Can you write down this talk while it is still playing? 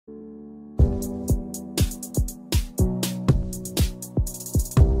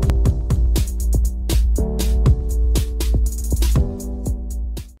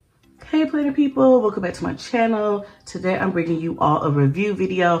glitter people, welcome back to my channel. Today I'm bringing you all a review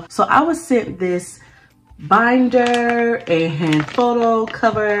video. So I was sent this binder and photo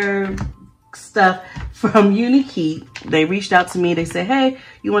cover stuff from UNIKEEP. They reached out to me, they said, hey,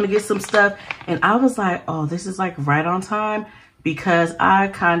 you want to get some stuff? And I was like, oh, this is like right on time, because I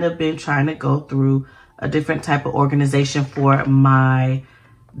kind of been trying to go through a different type of organization for my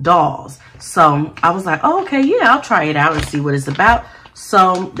dolls. So I was like, oh, okay, yeah, I'll try it out and see what it's about.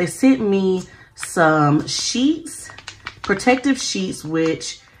 So they sent me some sheets, protective sheets,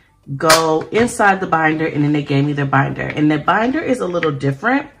 which go inside the binder, and then they gave me their binder. And the binder is a little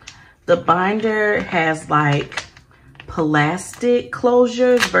different. The binder has like plastic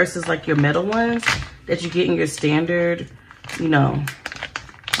closures versus like your metal ones that you get in your standard, you know,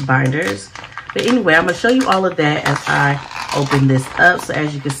 binders. But anyway, I'm gonna show you all of that as I open this up. So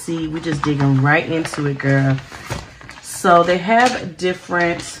as you can see, we're just digging right into it, girl. So they have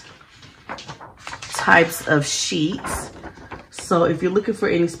different types of sheets. So if you're looking for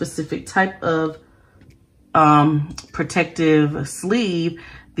any specific type of protective sleeve,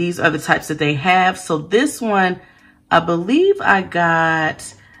 these are the types that they have. So this one, I believe I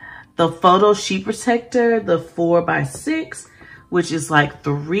got the photo sheet protector, the 4x6, which is like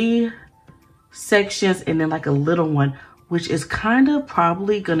 3 sections, and then like a little one, which is kind of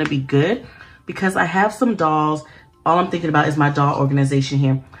probably gonna be good because I have some dolls. All I'm thinking about is my doll organization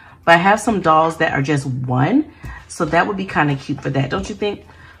here, but I have some dolls that are just one, so that would be kind of cute for that, don't you think?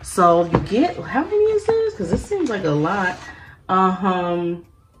 So you get, how many is this? Because this seems like a lot.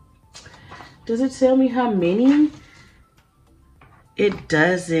 Does it tell me how many? It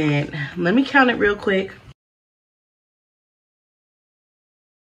doesn't. Let me count it real quick.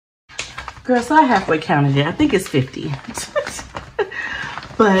 Girl, so I halfway counted it. I think it's 50.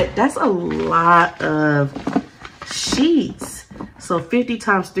 But that's a lot of sheets. So 50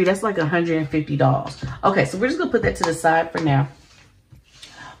 times 3, that's like $150. Okay, so we're just gonna put that to the side for now.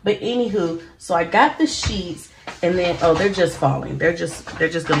 But anywho, so I got the sheets, and then, oh, they're just falling. They're just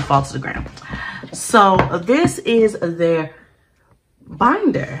gonna fall to the ground. So this is their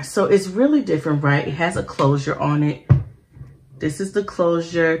binder. So it's really different, right? It has a closure on it. This is the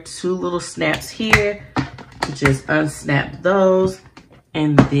closure, 2 little snaps here. You just unsnap those,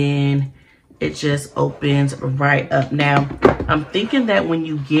 and then it just opens right up. Now, I'm thinking that when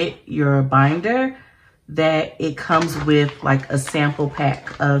you get your binder, that it comes with like a sample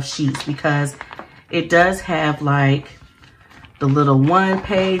pack of sheets, because it does have like the little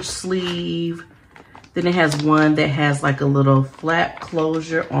 1-page sleeve. Then it has one that has like a little flap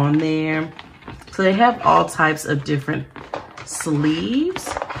closure on there. So they have all types of different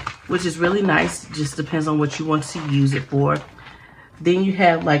sleeves, which is really nice. Just depends on what you want to use it for. Then you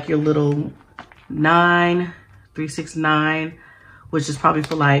have like your little 369, which is probably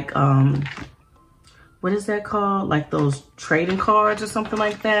for like, what is that called? Like those trading cards or something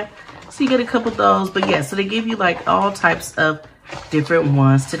like that. So you get a couple of those, but yeah, so they give you like all types of different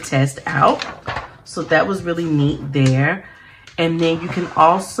ones to test out. So that was really neat there. And then you can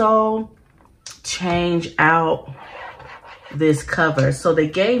also change out this cover. So they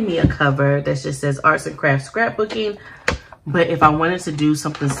gave me a cover that just says Arts and Crafts Scrapbooking, but if I wanted to do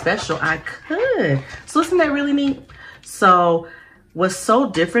something special, I could. So isn't that really neat? So what's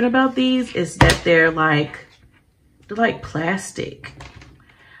so different about these is that they're like plastic.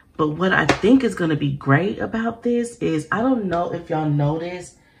 But what I think is gonna be great about this is, I don't know if y'all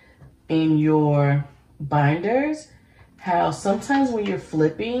notice in your binders how sometimes when you're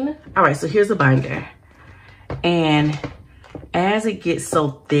flipping, all right, so here's a binder, and as it gets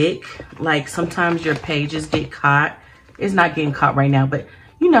so thick, like sometimes your pages get caught. It's not getting caught right now, but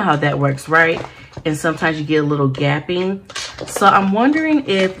you know how that works, right? And sometimes you get a little gapping. So I'm wondering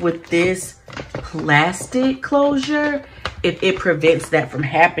if with this plastic closure, if it prevents that from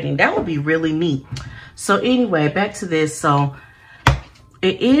happening. That would be really neat. So anyway, back to this. So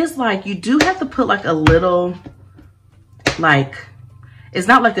it is like, you do have to put like a little, like, it's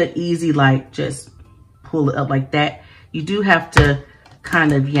not like an easy, like just pull it up like that. You do have to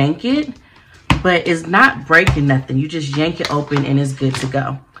kind of yank it, but it's not breaking nothing. You just yank it open and it's good to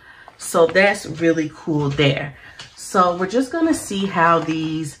go. So that's really cool there. So we're just gonna see how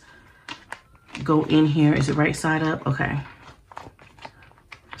these go in here. Is it right side up? Okay.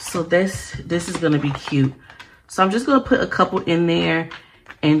 So this is gonna be cute. So I'm just gonna put a couple in there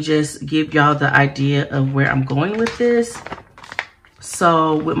and just give y'all the idea of where I'm going with this.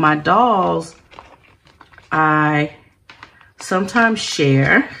 So with my dolls, I sometimes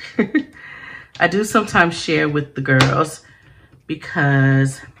share. I do sometimes share with the girls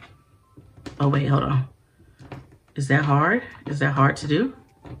because, oh wait, hold on. Is that hard? Is that hard to do?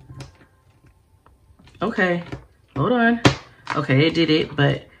 Okay, hold on. Okay, it did it,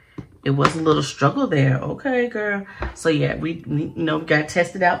 but it was a little struggle there. Okay, girl. So yeah, we you know, got to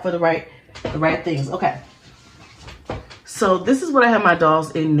test it out for the right things. Okay. So this is what I have my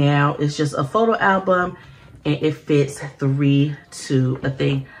dolls in now. It's just a photo album, and it fits 3 to a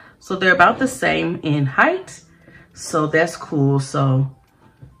thing. So they're about the same in height. So that's cool. So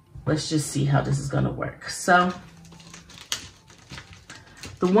let's just see how this is gonna work. So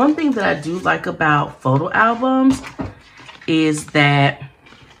the one thing that I do like about photo albums is that,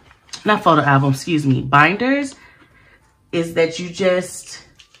 not photo albums, excuse me, binders, is that you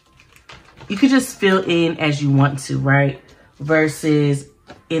could just fill in as you want to, right? Versus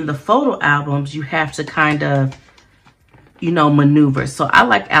in the photo albums, you have to kind of, you know, maneuver. So I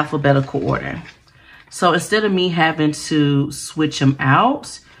like alphabetical order. So instead of me having to switch them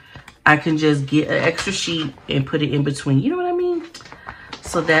out, I can just get an extra sheet and put it in between. You know what I mean?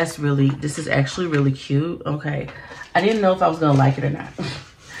 So that's really, this is actually really cute. Okay. I didn't know if I was going to like it or not.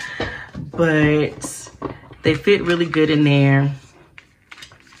 But they fit really good in there.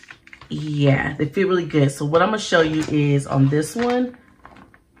 Yeah, they fit really good. So what I'm going to show you is on this one,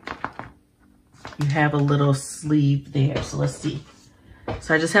 you have a little sleeve there. So let's see.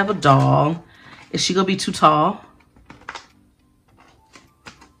 So I just have a doll. Is she going to be too tall?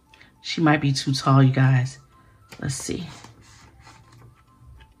 She might be too tall, you guys. Let's see.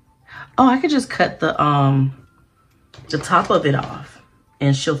 Oh, I could just cut the top of it off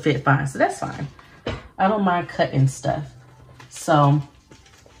and she'll fit fine. So that's fine. I don't mind cutting stuff. So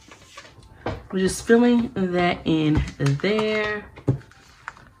we're just filling that in there.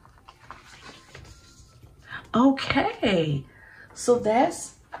 Okay. So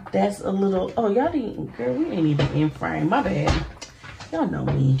that's a little, oh, y'all didn't, girl, we ain't even in frame. My bad. Y'all know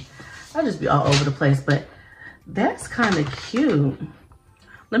me. I'll just be all over the place, but that's kind of cute.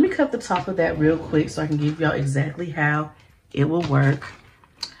 Let me cut the top of that real quick so I can give y'all exactly how it will work.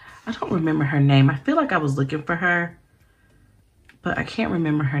 I don't remember her name. I feel like I was looking for her, but I can't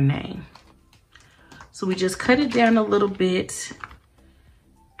remember her name. So we just cut it down a little bit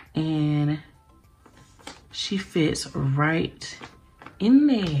and she fits right in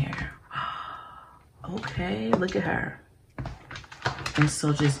there. Okay, look at her. And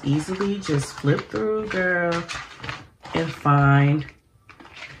so just easily just flip through, girl, and find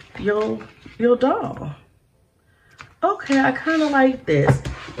your doll. Okay, I kind of like this.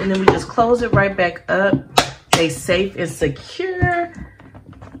 And then we just close it right back up. Stay safe and secure.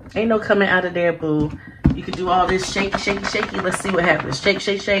 Ain't no coming out of there, boo. You can do all this shaky, shaky, shaky. Let's see what happens. Shake,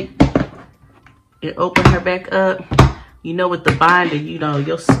 shake, shake. And open her back up. You know, with the binder, you know,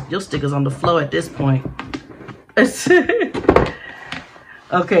 your sticker's on the floor at this point.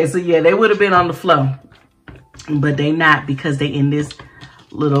 Okay, so yeah, they would have been on the floor. But they not, because they in this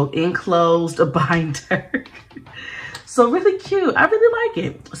little enclosed binder. So really cute. I really like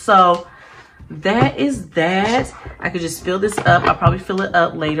it. So that is that. I could just fill this up. I'll probably fill it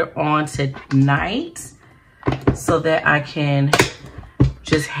up later on tonight so that I can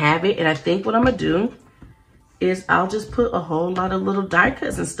just have it. And I think what I'm gonna do is I'll just put a whole lot of little die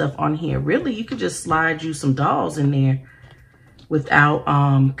cuts and stuff on here. Really, you could just slide you some dolls in there without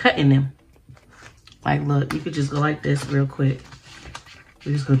cutting them. Like, look, you could just go like this real quick.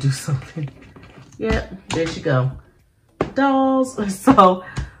 We're just gonna do something. Yep, there she go. Dolls. So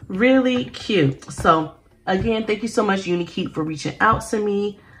really cute. So again, thank you so much, UNIKEEP, for reaching out to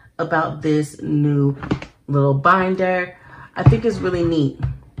me about this new little binder. I think it's really neat.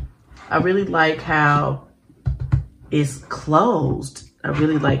 I really like how it's closed. I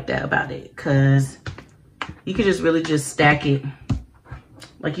really like that about it, because you could just really just stack it.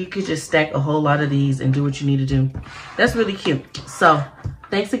 Like, you could just stack a whole lot of these and do what you need to do. That's really cute. So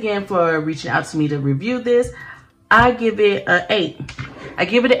thanks again for reaching out to me to review this. I give it an 8. I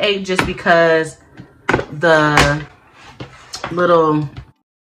give it an 8 just because the little,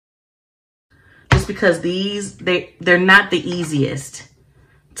 just because these, they're not the easiest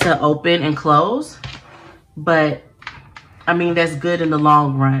to open and close, but I mean, that's good in the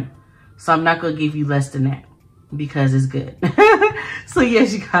long run. So I'm not gonna give you less than that because it's good. So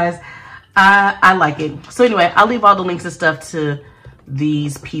yes, you guys, I like it. So anyway, I'll leave all the links and stuff to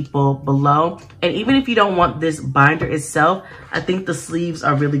these people below. And even if you don't want this binder itself, I think the sleeves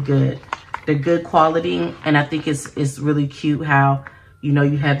are really good. They're good quality, and I think it's really cute how, you know,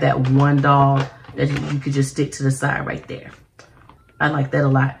 you have that one doll that you could just stick to the side right there. I like that a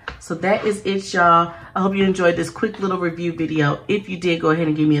lot. So that is it, y'all. I hope you enjoyed this quick little review video. If you did, go ahead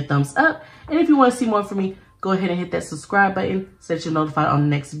and give me a thumbs up. And if you want to see more from me, go ahead and hit that subscribe button so that you're notified on the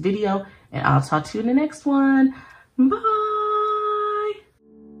next video. And I'll talk to you in the next one. Bye.